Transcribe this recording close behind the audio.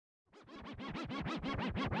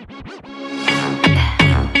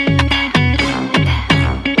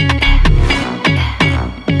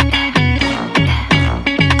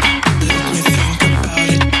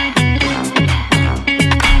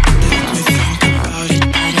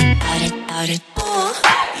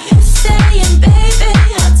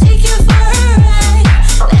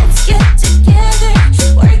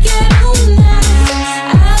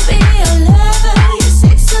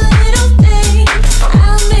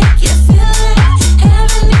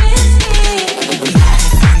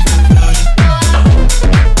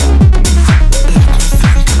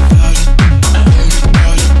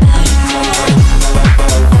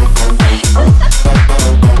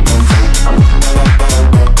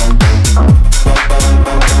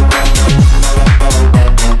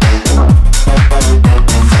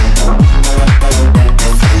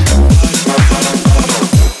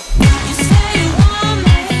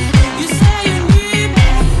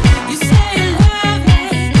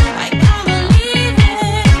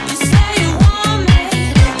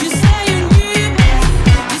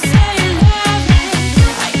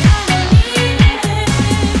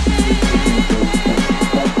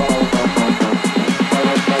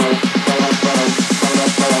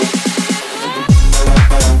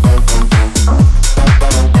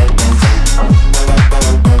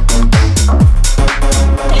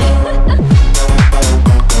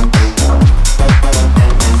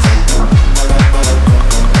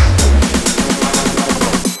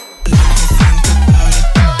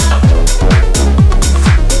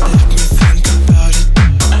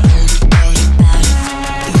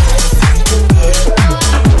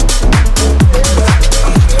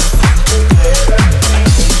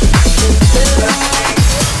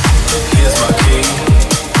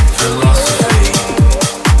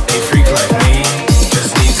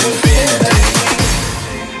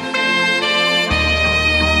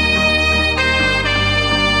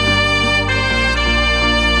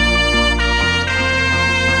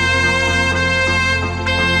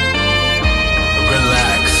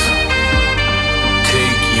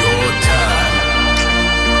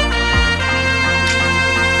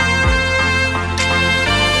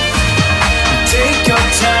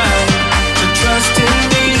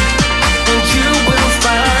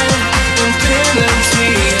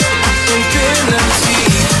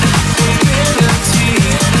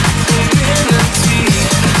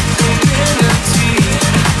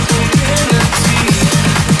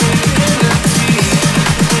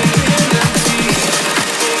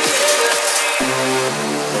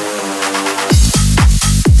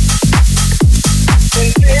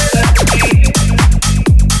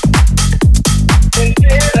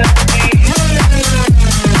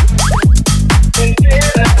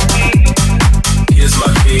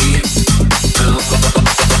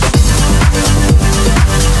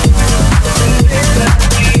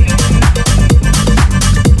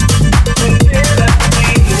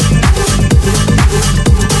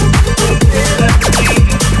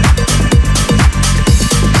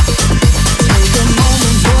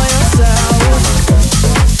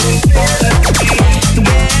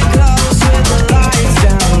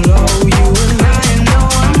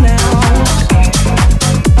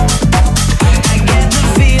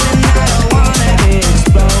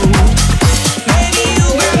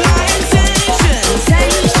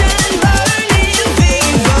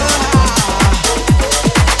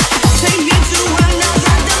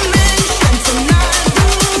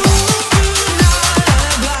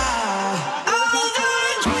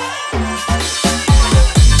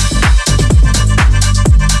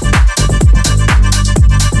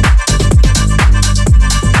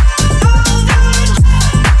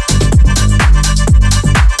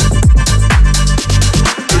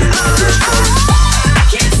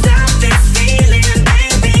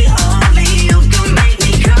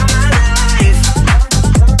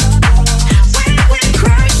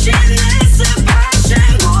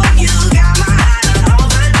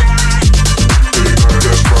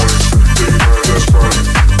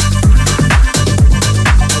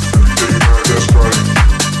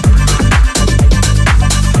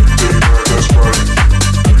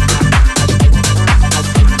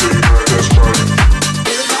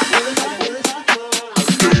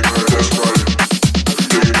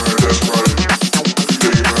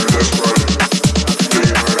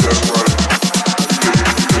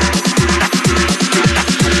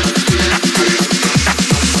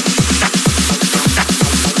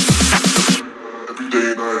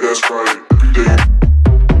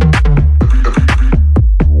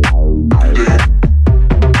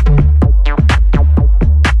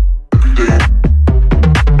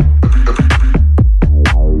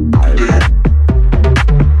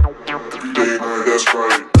That's right.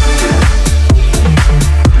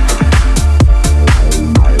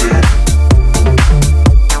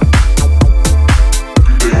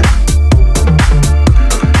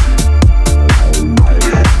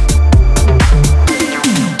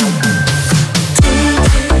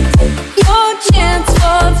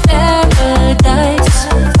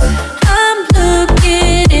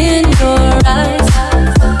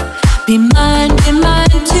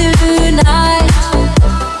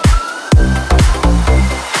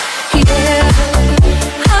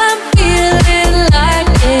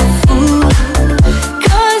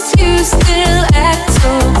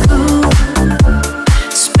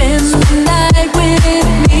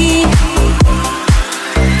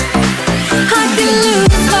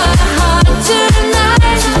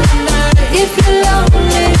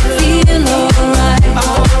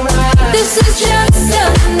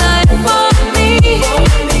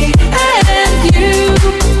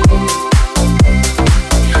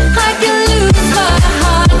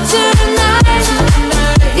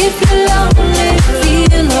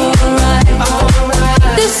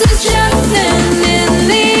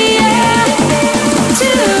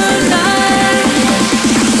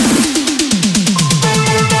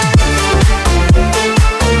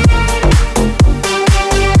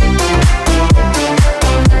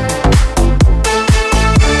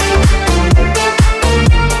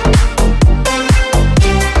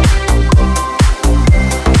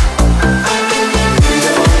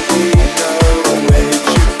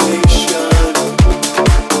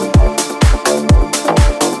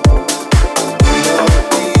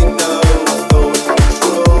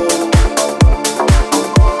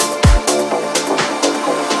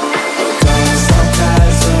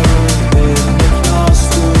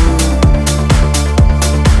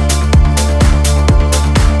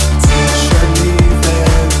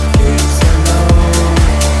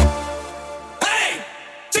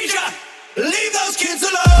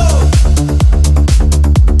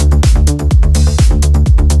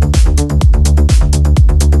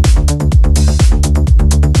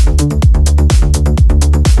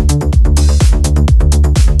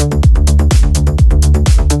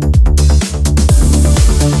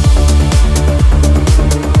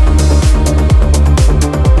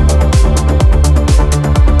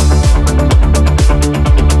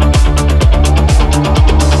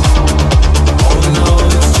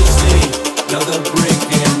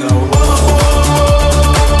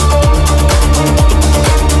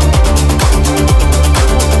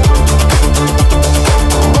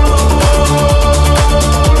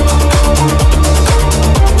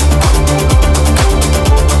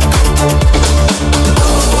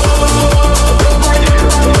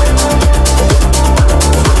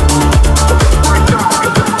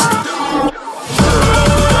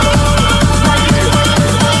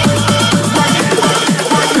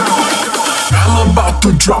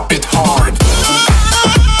 drop it hard.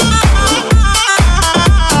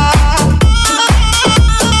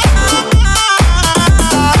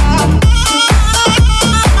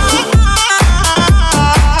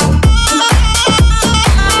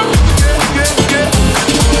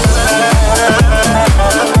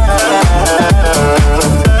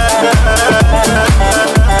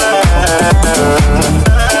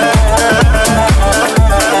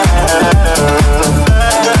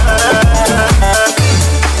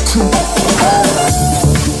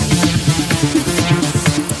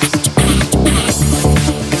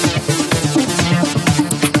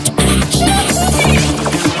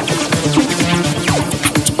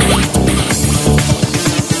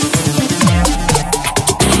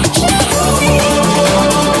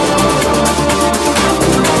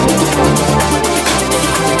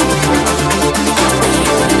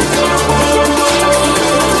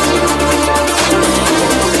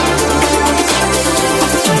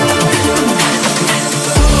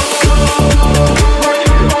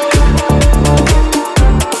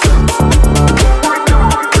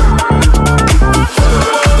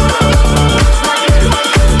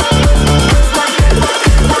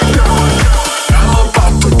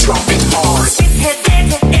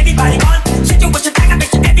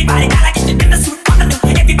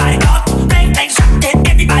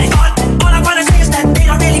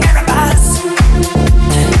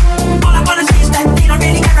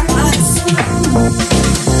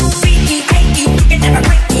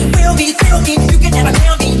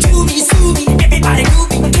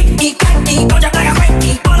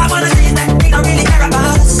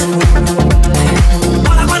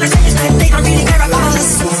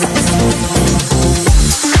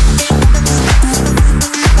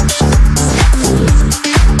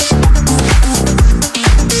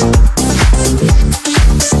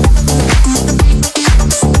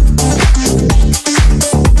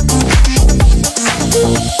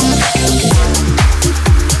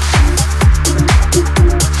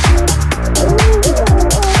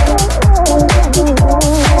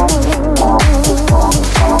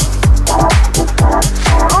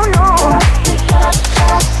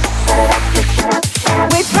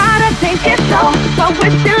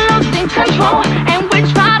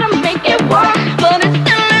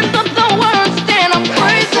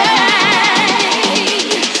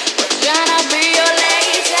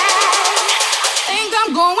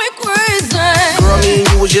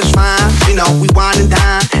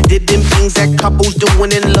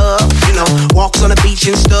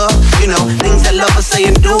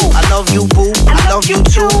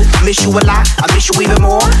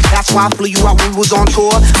 I flew you out when we was on tour,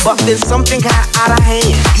 but then something got out of hand.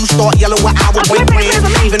 You start yelling when I was boyfriend,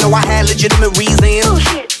 even though I had legitimate reasons.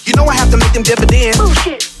 You know I have to make them dividends.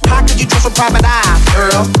 How could you trust with private eyes,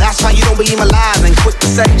 girl? That's why you don't believe my lies and quick to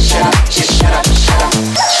say, shut up, just shut up, shut up,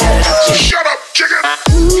 shut it up, just shut up, chicken.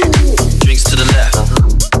 Drinks to the left,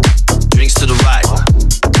 drinks to the right.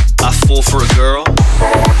 I fall for a girl,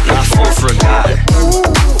 and I fall for a guy.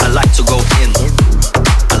 I like to go in,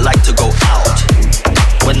 I like to go out.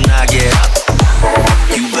 When I get up,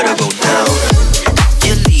 you better go down.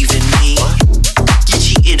 You're leaving me, you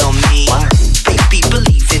cheated on me. Baby,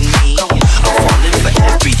 believe in me, I'm falling for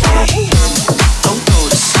everything. Don't go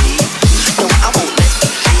to sleep, no, I won't let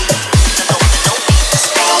you leave. Don't need to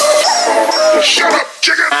speak. Shut up,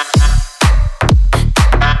 chicken.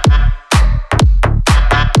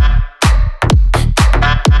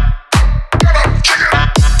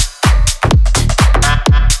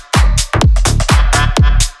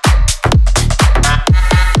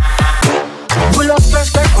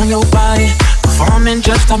 Your body, performing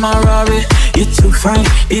just on my Rari. You're too fine,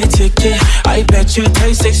 eat a ticket. I bet you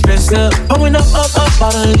taste expensive. Pouring up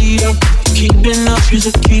about a liter. Keeping up, you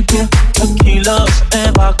should keep it. Tequila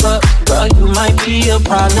and vodka, girl, you might be a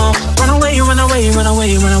problem. Run away, run away, run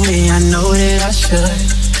away, run away. I know that I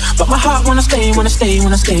should, but my heart wanna stay, wanna stay,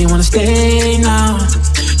 wanna stay, wanna stay now.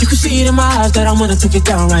 You can see it in my eyes that I wanna take it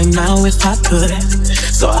down right now if I could.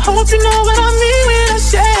 So I hope you know what I mean when I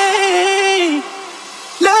say,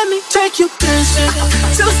 let me take you dancing.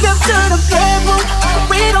 Two steps to the bedroom.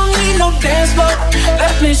 We don't need no dance floor.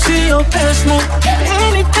 Let me see your best move.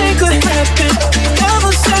 Anything could happen.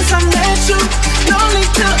 Ever since I met you, no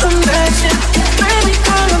need to imagine. Baby,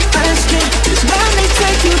 all I'm asking is let me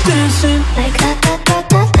take you dancing. Like da da da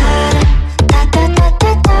da da da da da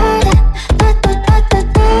da da.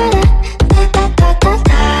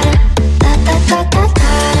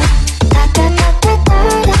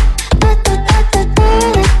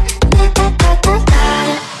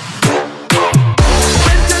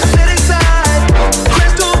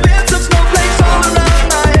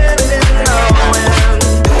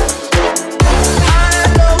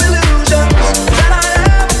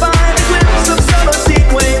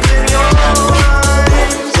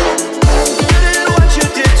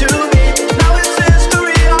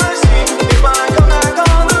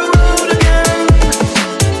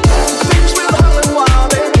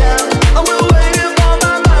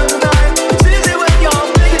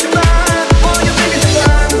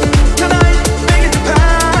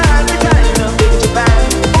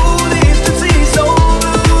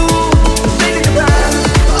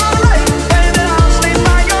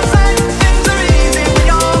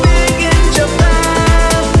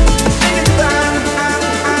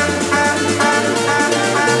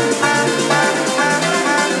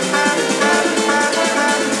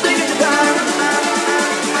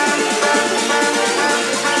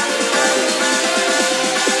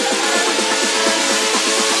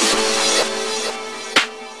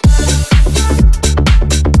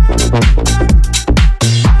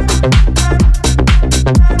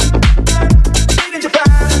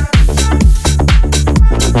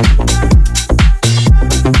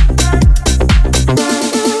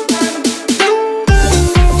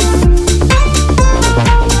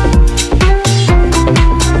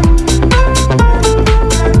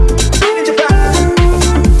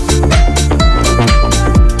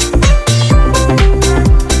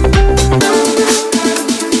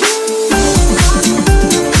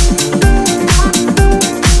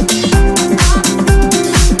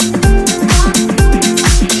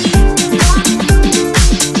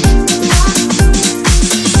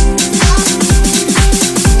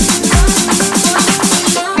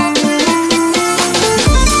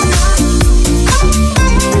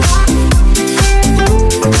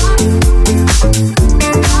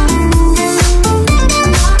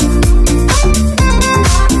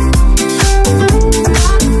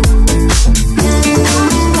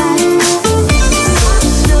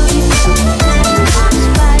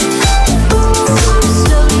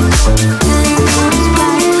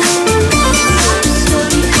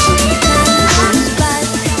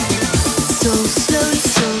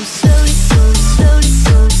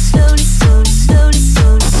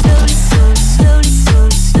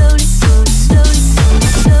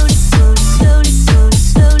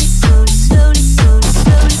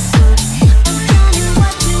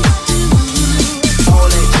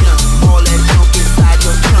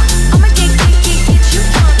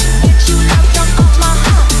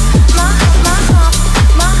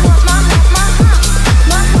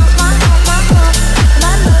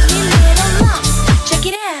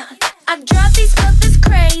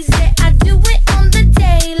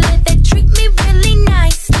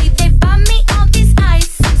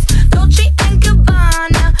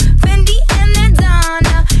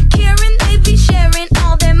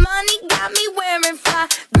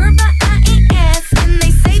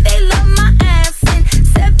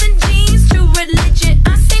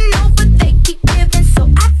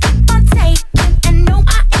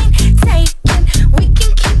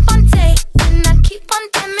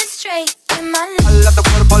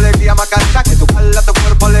 cansa, que tu pala tu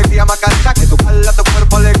cuerpo alegría más cansa, que tu pala tu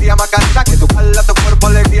cuerpo alegría más cansa, que tu pala tu cuerpo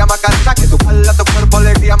alegría más cansa, que tu pala tu cuerpo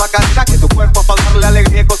alegría más cansa, que tu cuerpo para darle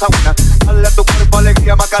alegría y cosa buena, pala tu cuerpo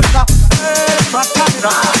alegría más cansa.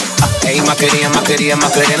 Hey, Macarena, Macarena,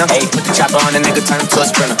 Macarena. Hey, put the chopper on the nigga, turn him to a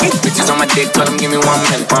sprinter. Bitches on my dick, tell him give me 1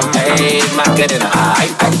 minute. Hey, Macarena.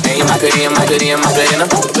 Hey, Macarena, Macarena, Macarena.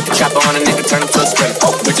 Put the chopper on the nigga, turn him to a sprinter.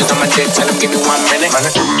 Bitches on my dick, tell him give me 1 minute.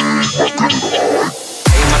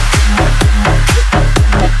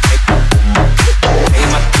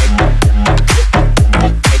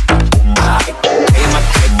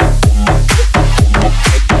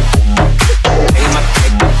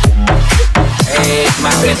 Hey,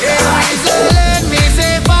 let me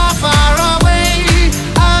say far, far away.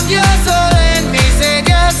 And your soul let me say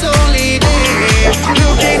just only day.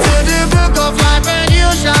 Looking to the book of life and you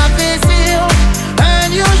shall be sealed,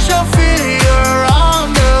 and you shall feel you're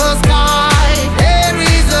on the sky. There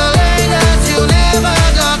is a land that you never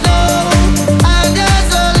got know, and your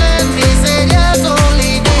soul let me say just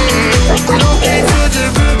only day. Looking to the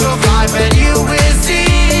book of life and you will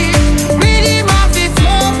see. Reading of the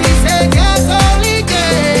flow, we say just only day.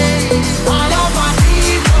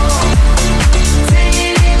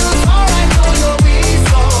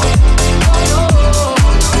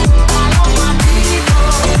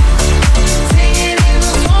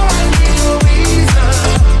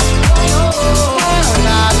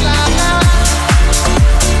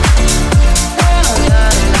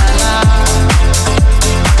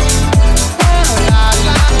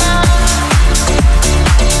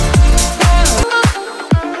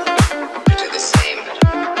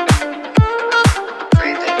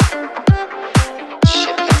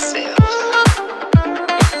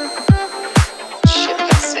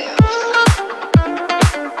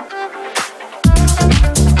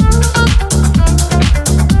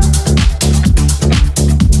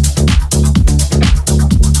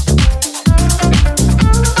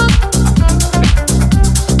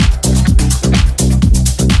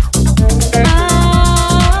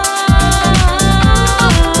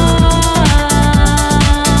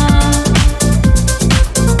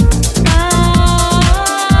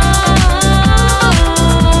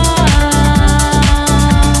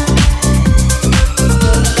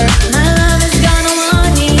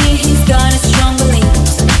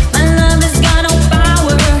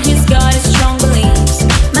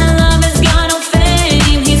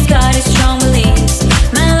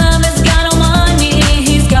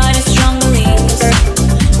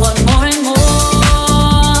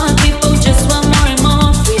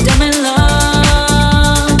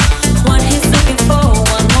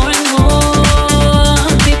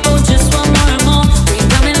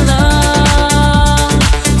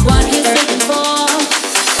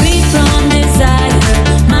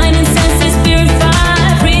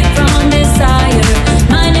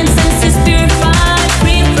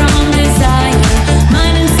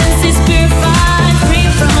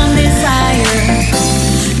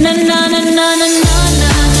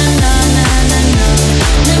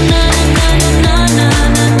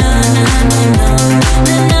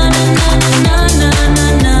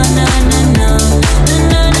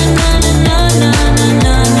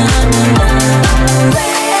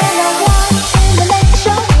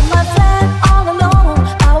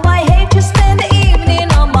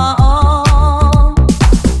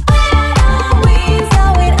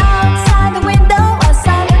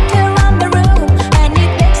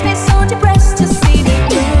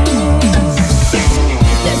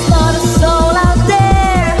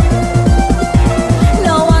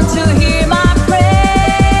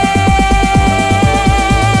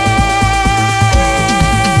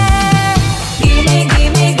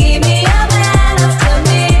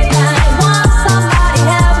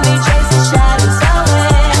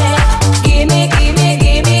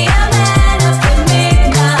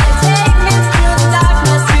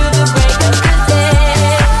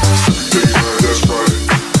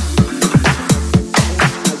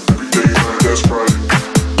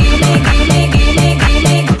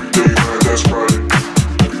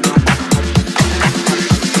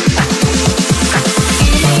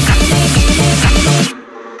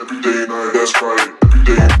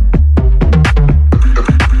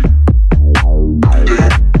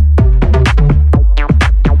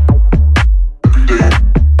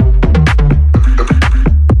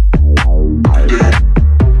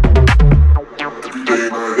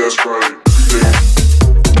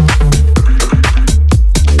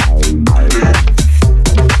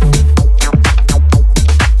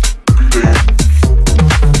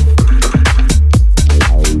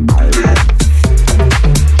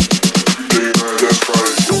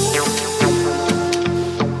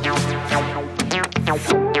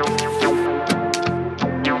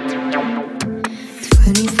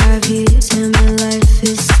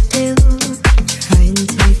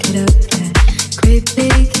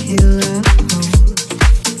 big hill of hope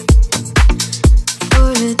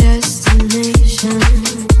for a destination.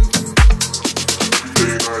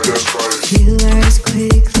 Realized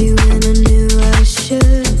quickly when I knew I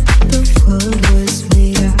should. The world was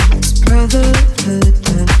made out of brotherhood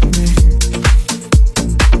of man,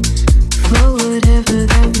 for whatever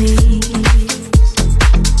that means.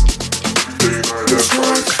 So I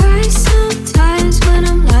cry sometimes when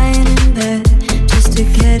I'm lying in bed, just to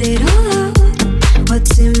get it all out,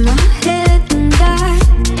 what's in my head. And I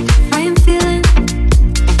am feeling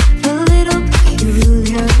a little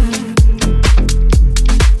peculiar.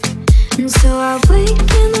 And so I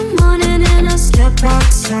wake in the morning and I step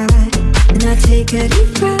outside, and I take a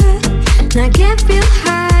deep breath, and I get real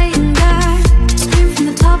high, and I scream from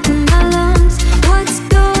the top of my lungs, what's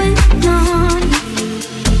going on?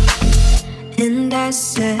 And I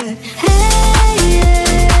said, hey,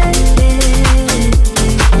 yeah, yeah,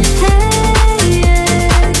 hey, yeah,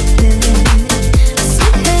 yeah. I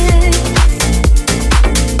said, hey,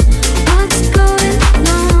 what's going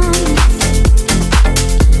on?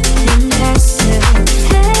 And I said,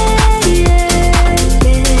 hey, yeah,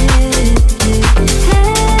 yeah, hey,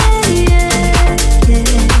 yeah, yeah.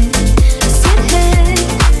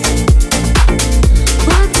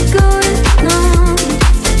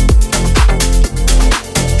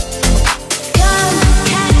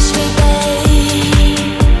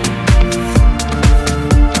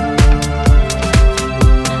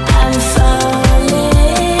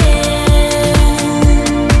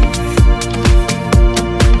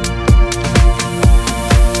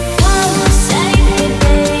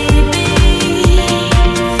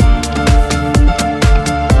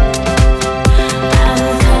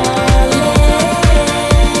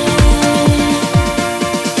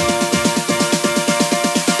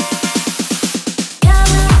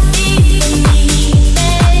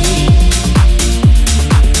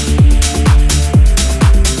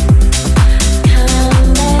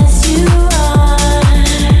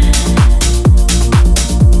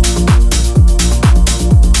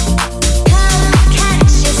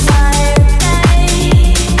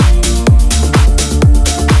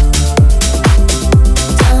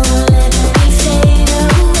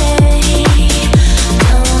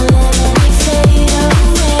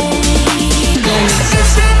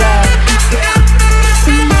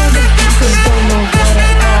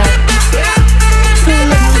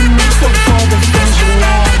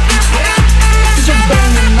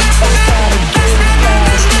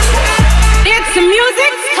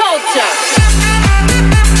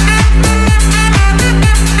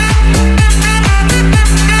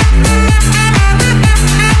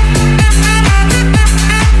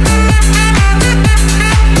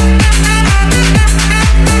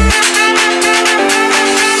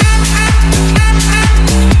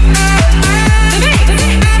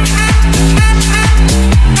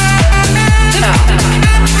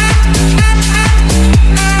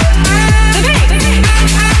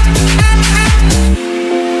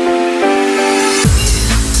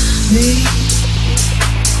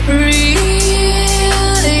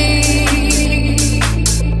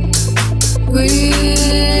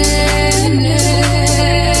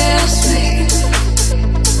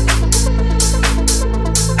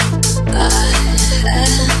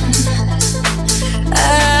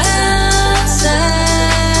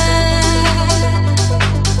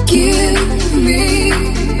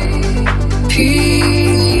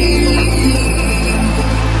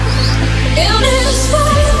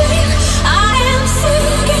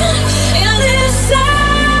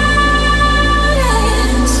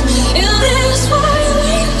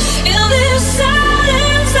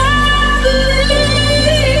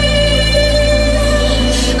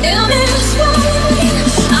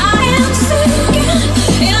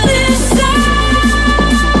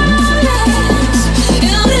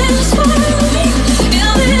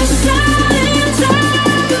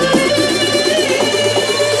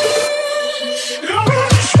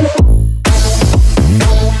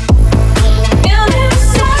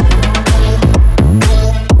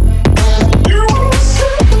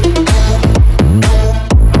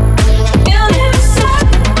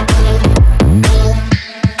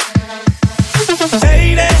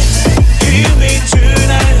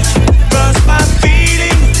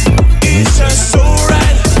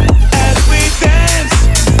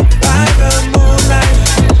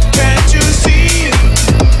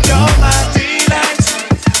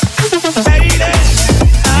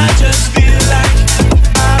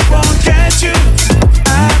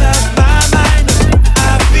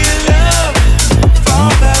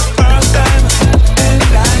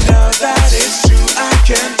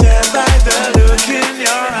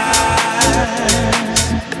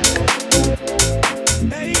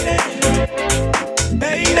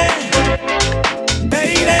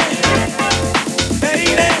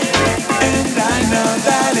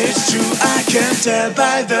 tell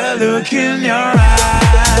by the look in your eyes.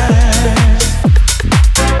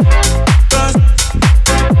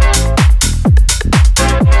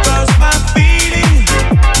 Cause my feeling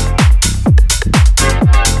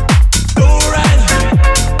go right.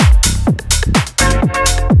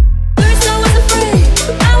 First I was afraid,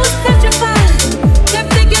 I was petrified. Kept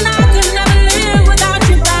thinking I could never live without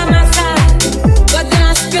you by my side. But then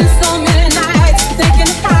I spent so many nights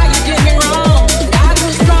thinking how you did me wrong. I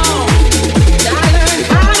was wrong. I learned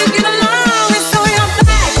how to get along, and so you're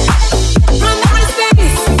back from outer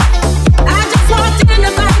space. I just walked in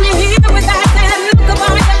to find you here with that sad look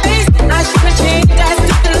upon your face. I should have changed that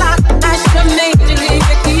stupid lock. I should have made you leave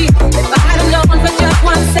the key. If I had known for just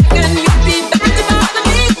 1 second, you'd be back to bother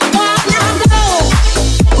me. Walk now, go.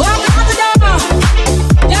 Walk out the door.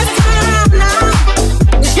 Just turn around now.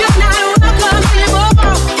 'Cause you're not welcome anymore.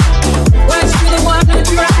 Was you the one who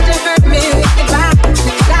tried to hurt me? Goodbye.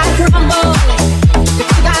 Did I crumble? Did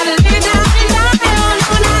you gotta lay down and die? Oh,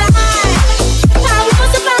 no, not I will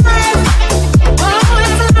survive. Oh,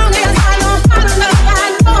 as long as I know how to love, I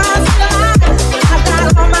know I'll survive. I've got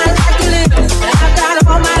all my life to live, and I've got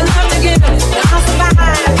all my love to give, and I'll survive.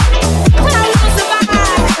 I will survive.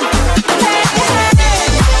 Hey, hey.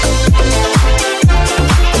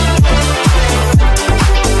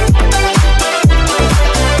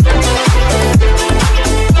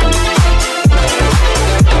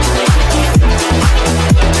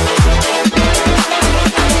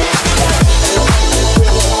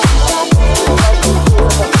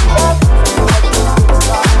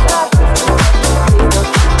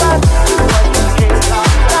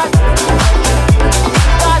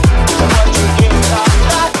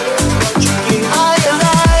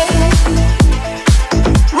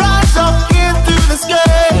 Rise up into the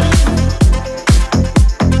sky,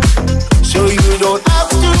 so you don't have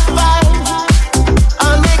to fight.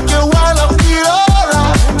 I'll make you wanna feel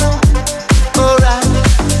alright, alright.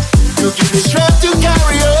 You give me strength to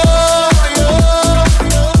carry on,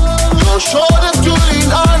 your shoulder to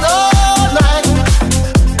lean on all night.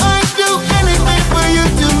 I'd do anything for you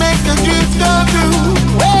to make a dream come true.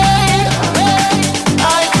 Hey,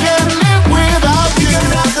 I can't live without you. We can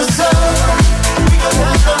have the sun, we can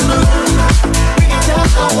have the moon, we can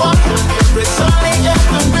have the water every sunny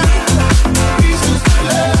afternoon. Reasons to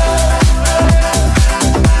love,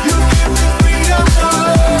 you give me freedom to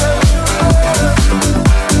love.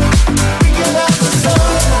 We can have the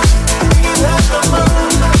sun.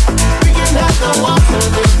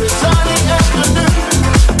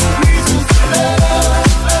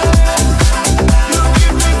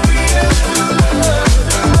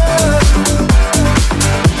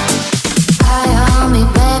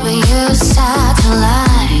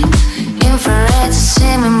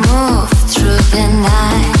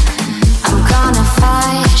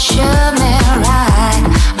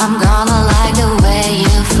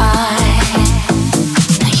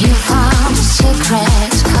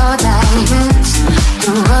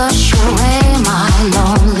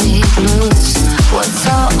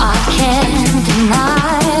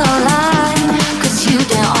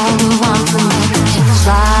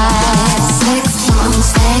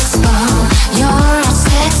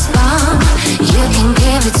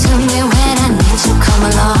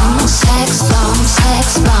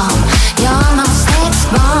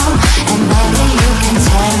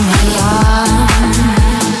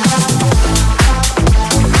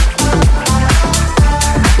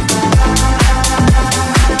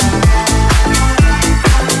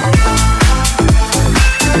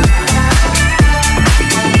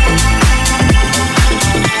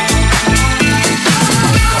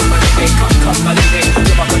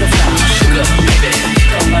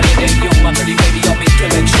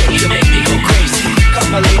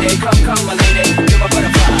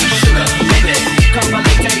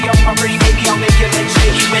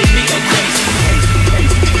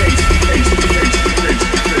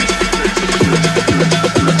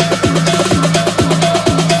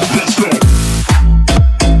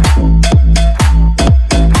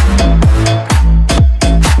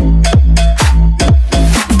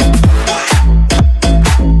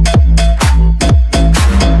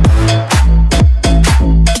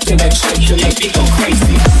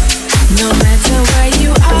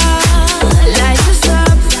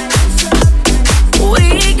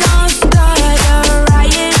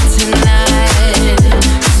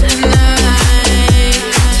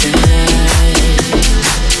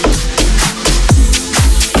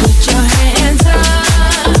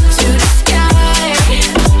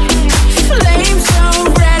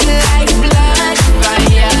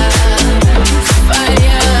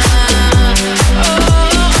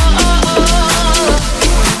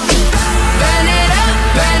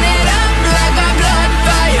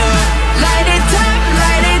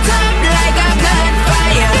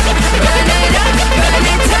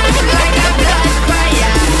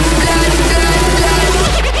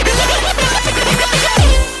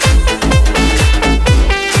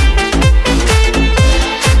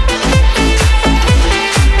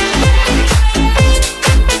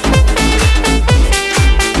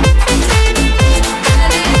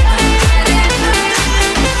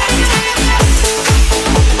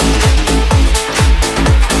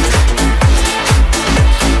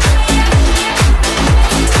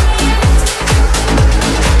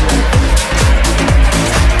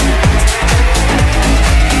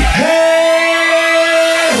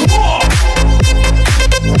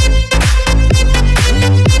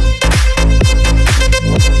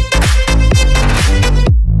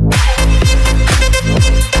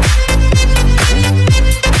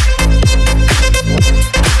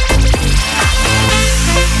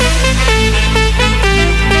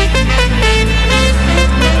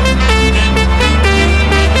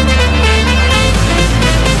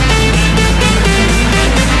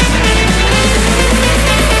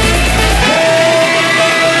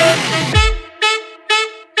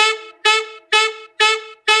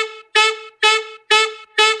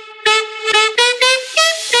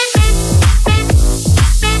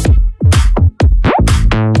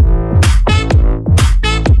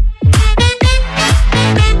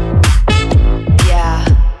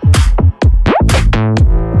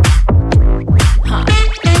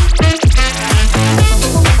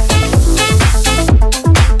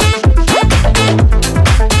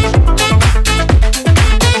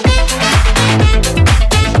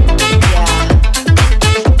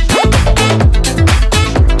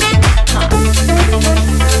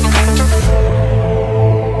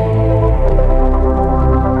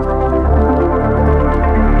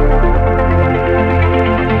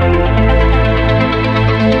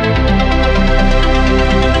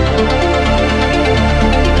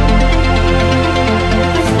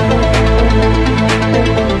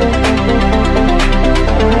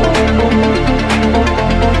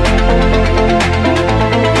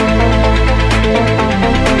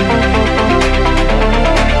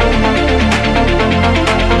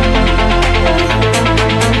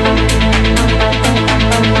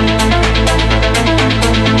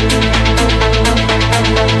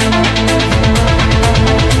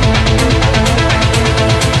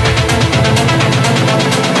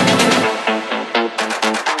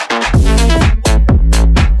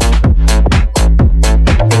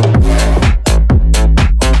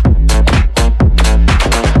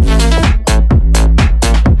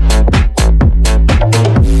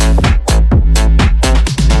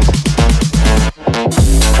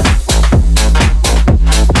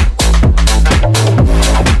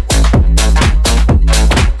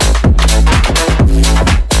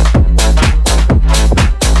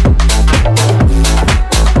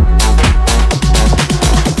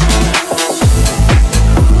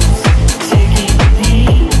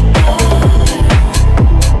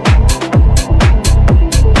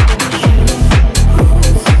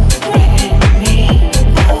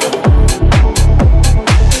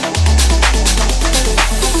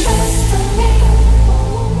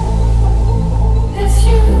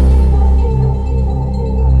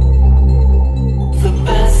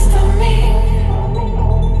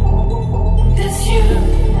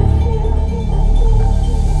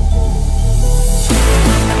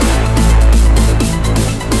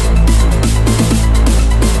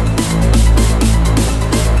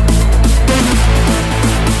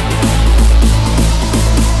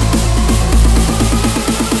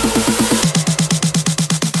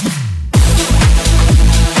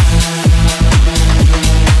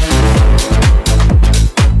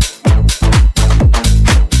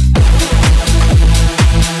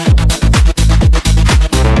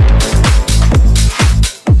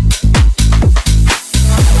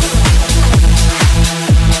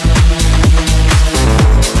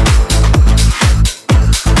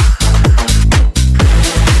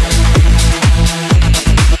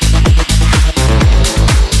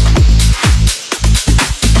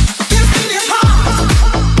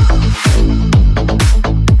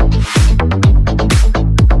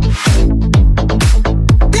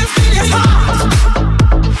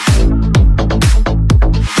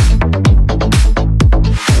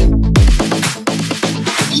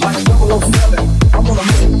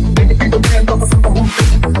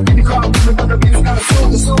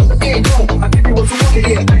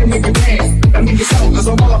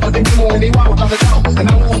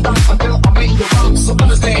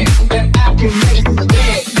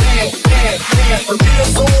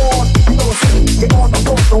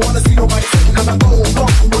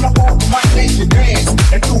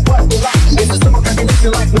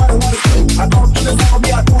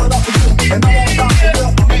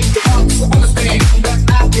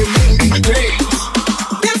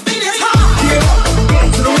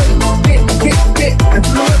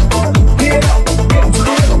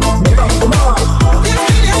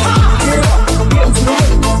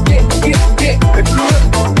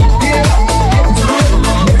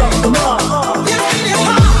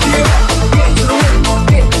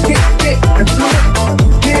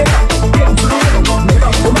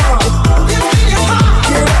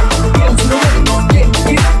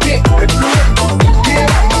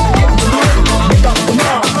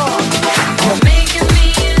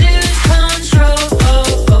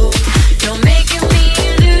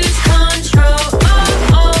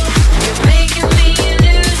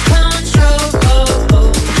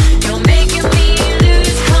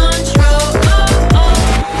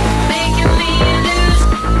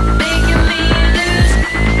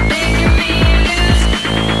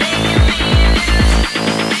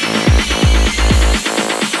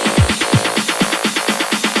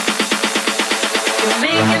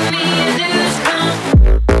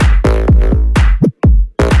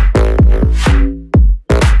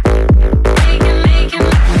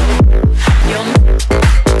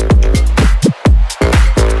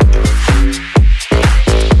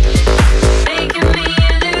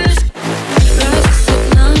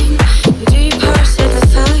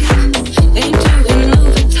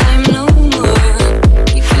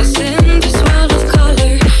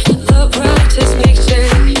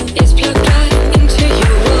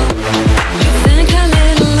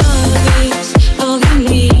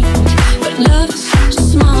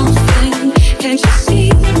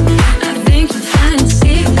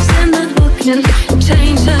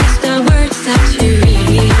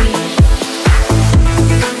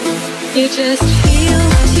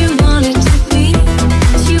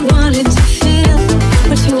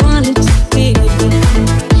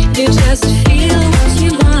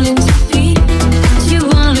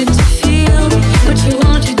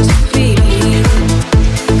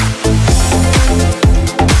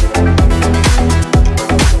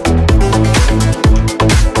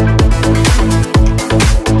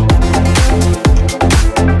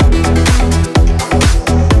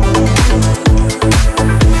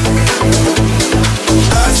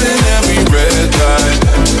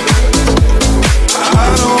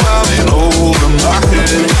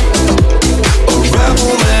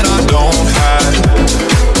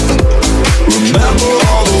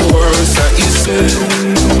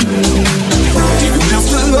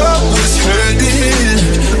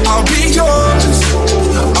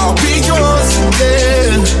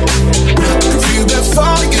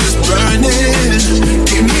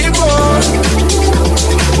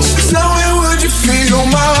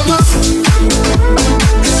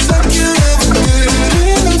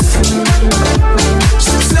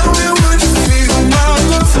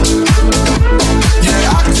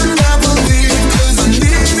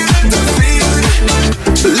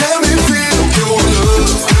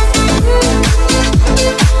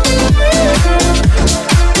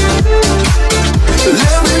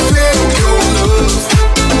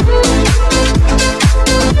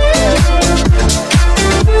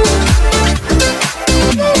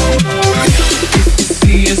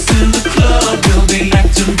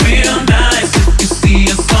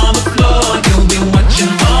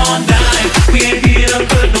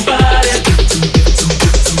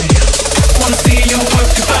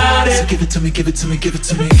 give it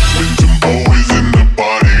to me. When some boys in the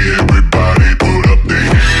party, everybody put up their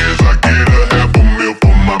hands. I get a half a meal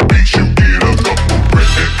for my beats, you get a couple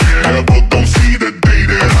bread. Never gon' see the day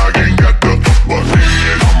that I ain't got the upper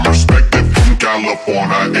hand. I'm respected from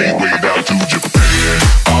California, ain't way down to Japan.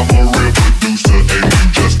 I'm a real producer and you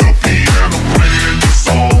just a piano man. The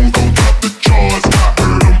song gon' top the charts, I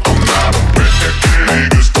heard them, I'm not a fan.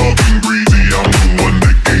 Niggas talking greasy, I'm the one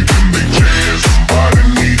that gave them their chance.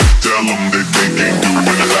 Somebody need to tell them that they can't do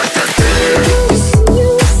it like I can. You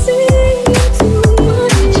sing to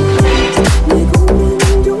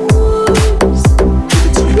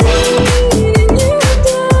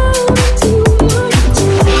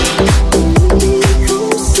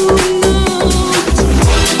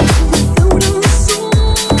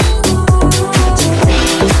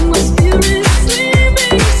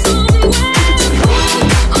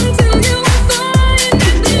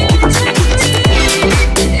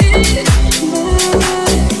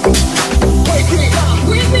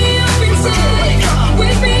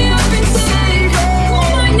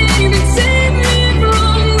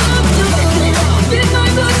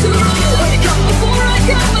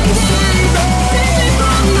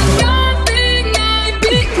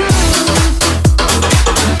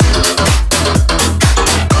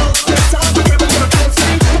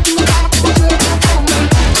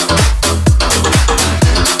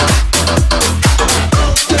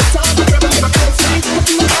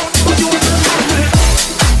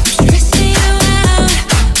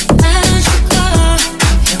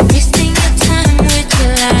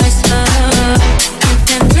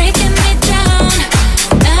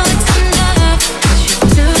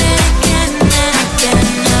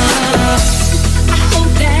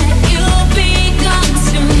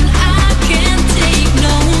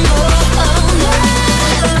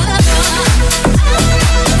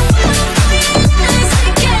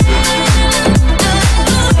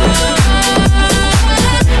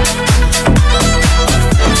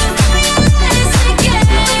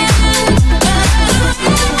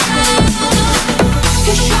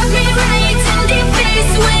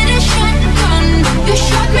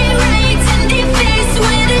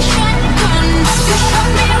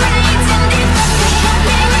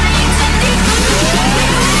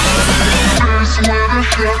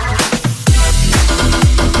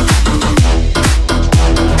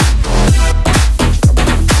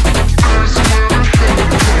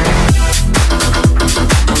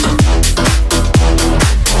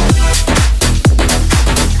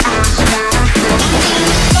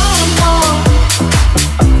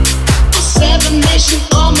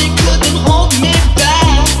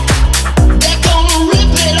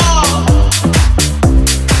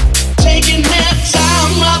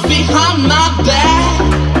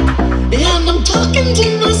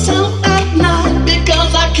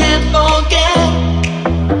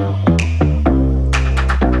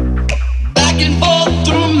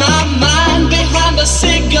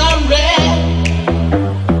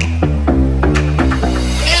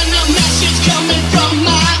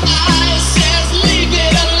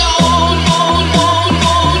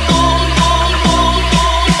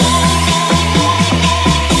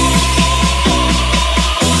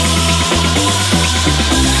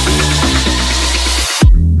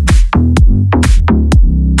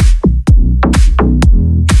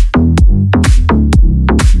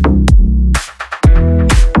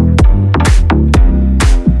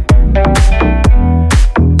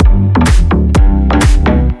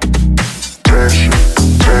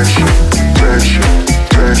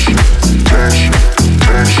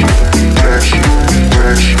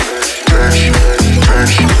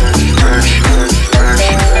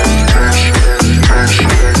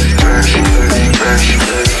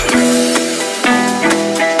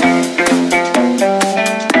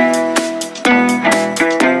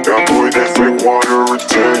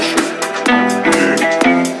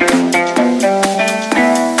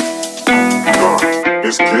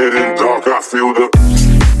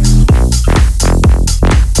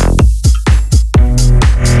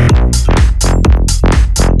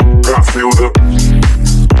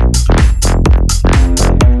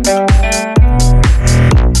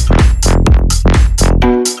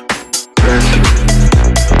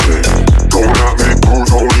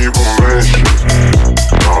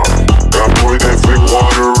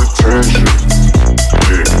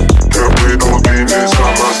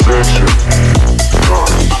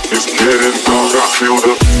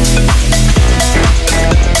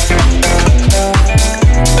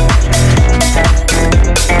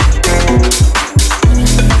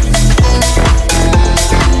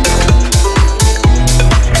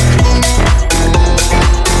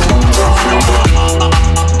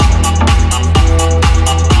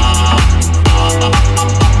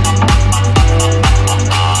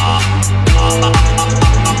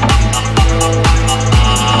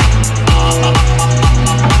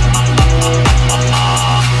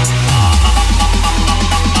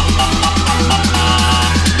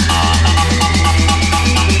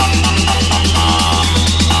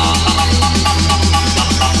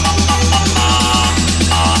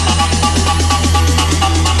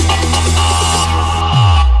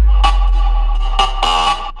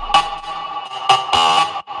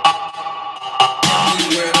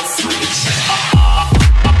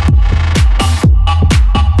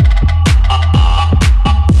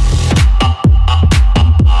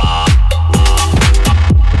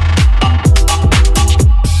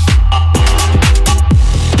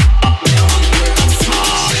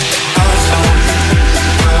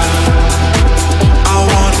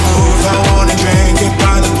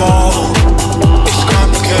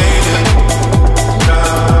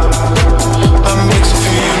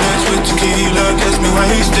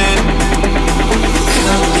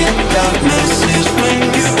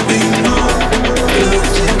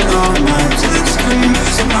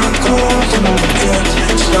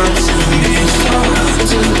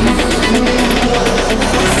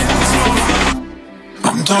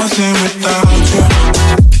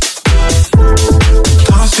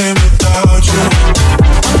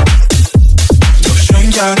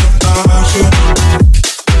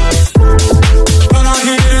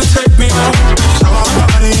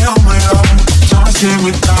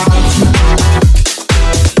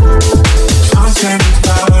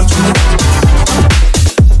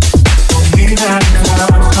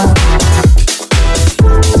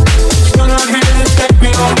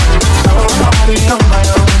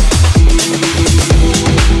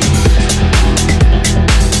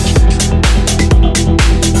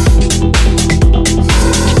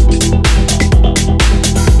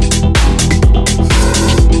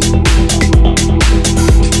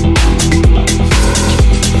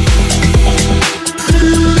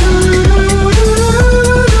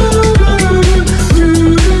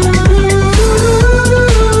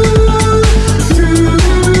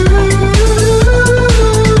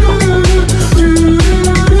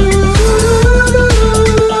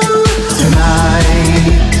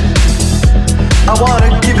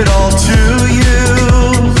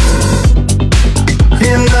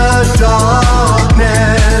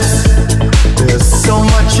darkness. There's so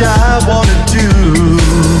much I wanna do.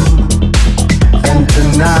 And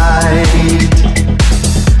tonight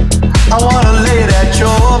I wanna lay at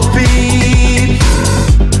your feet.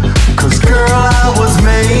 'Cause girl, I was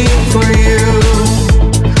made for you.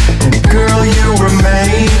 And girl, you were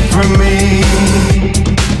made for me.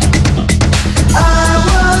 I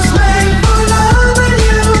was made for loving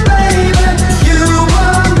you, baby. You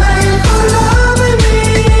were made for loving me.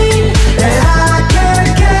 And I can't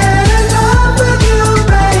get enough of you,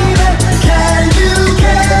 baby. Can you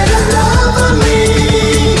get enough of me?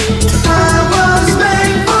 I was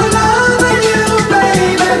made for loving you,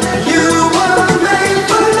 baby. You were made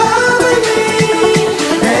for loving me.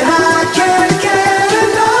 And I can't get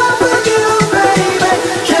enough of you, baby.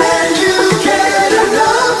 Can you get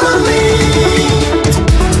enough of me?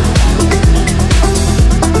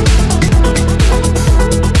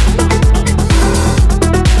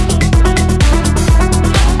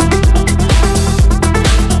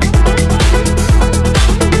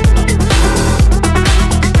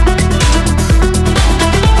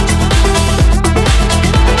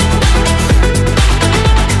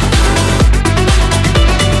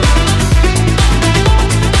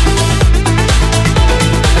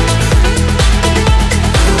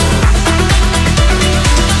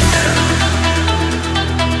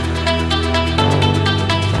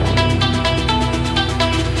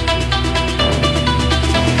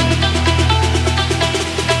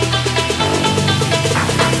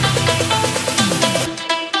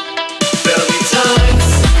 There'll be times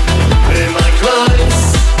when my crimes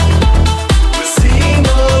will seem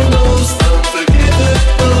almost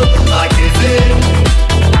unforgivable. I give in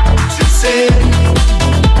to sin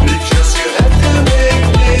because you have to make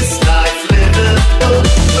this life livable.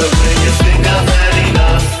 But when you think I've had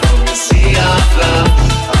enough from the sea of love,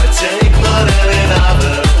 I take more than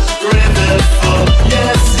another river full.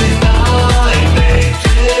 Yes, and I make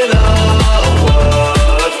it all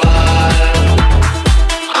worthwhile.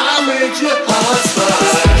 I made your heart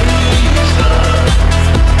smile.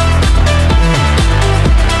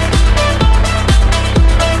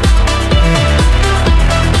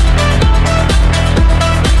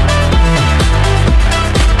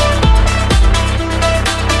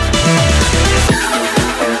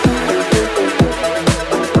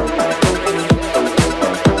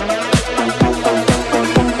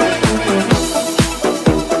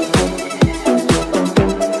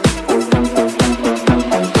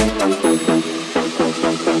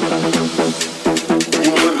 You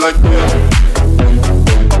look like that.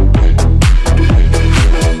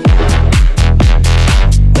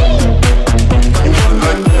 You look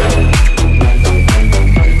like that.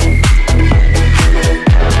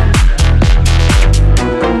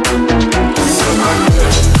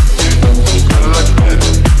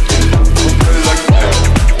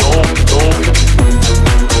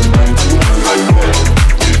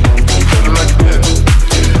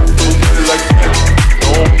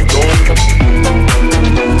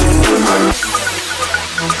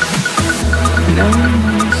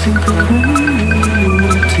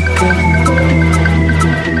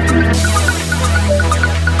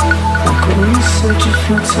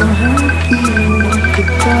 So happy you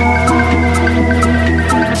could die.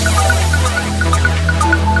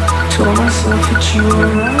 Told myself that you were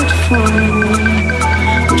right for me.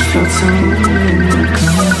 It felt so lonely in your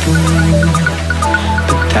company.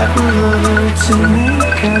 But that was love to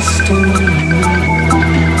make us stay.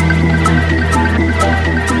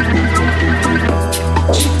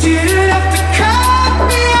 You didn't have to cut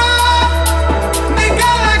me off. Make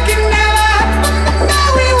out like it never happened. Now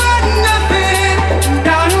we were nothing.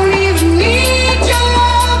 I don't even need your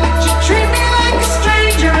love, but you treat me like a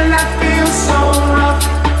stranger, and I feel so rough.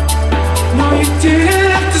 No, you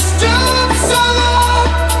didn't have to stoop so low.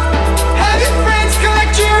 Have your friends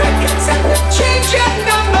collect your records and change your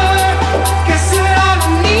number. Guess that I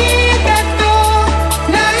don't need that though.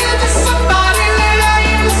 Now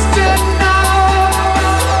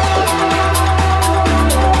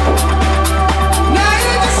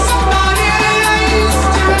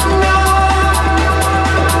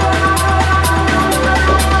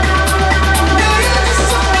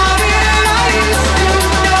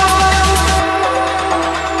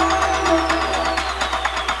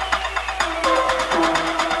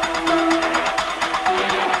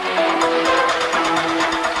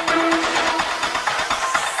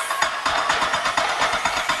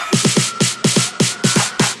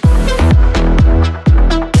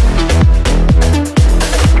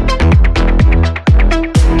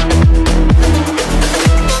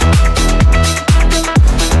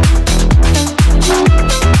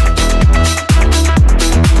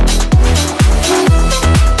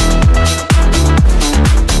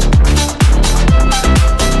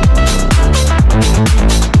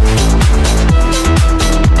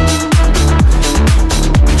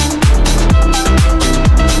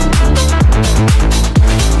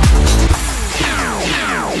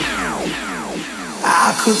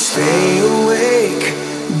could stay awake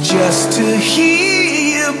just to hear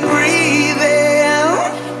you breathing.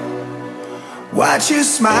 Watch you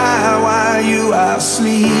smile while you are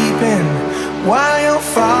sleeping, while you're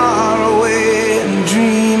far away and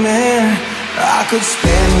dreaming. I could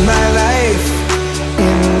spend my life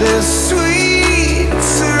in this sweet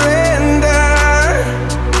surrender.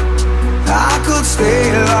 I could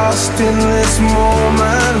stay lost in this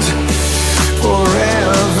moment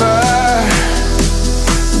forever.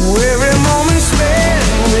 Every moment spent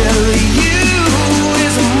with you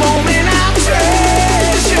is a moment I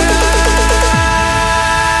treasure.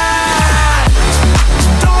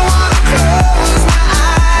 Don't wanna close my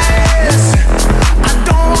eyes, I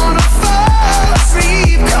don't wanna fall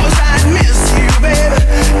asleep, 'cause I miss you, baby,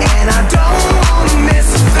 and I don't wanna miss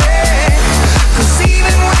a thing. 'Cause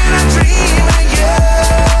even when I dream of you,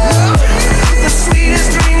 the sweetest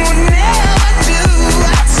dream would never do.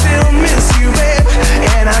 I'd still miss you, baby,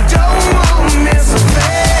 and I don't wanna miss a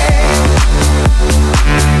thing.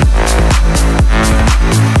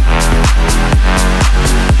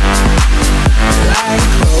 Lying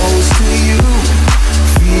close to you,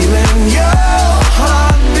 feeling your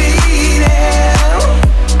heart beating,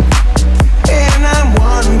 and I'm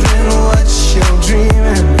wondering what you're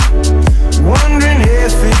dreaming, wondering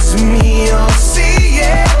if it's me you're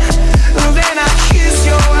seeing. Then I kiss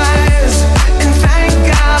your eyes and thank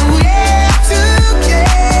God we're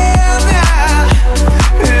together.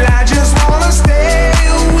 I just wanna stay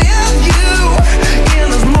with you in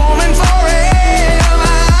this moment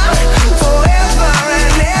forever, forever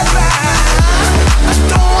and ever. I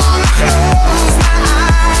don't wanna close my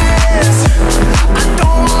eyes, I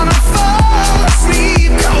don't wanna fall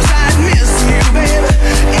asleep, 'cause I miss you, baby,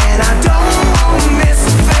 and I don't wanna miss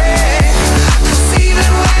a thing. 'Cause even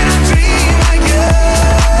when I dream of you,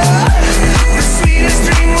 the sweetest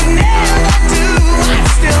dream would never do. I'd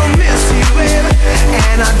still miss you, baby,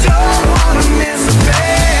 and I don't wanna miss a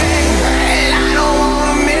thing. And I don't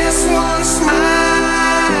wanna miss one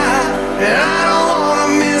smile, and I don't wanna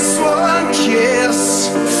miss one kiss.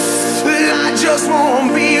 I just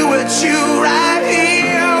wanna be with you right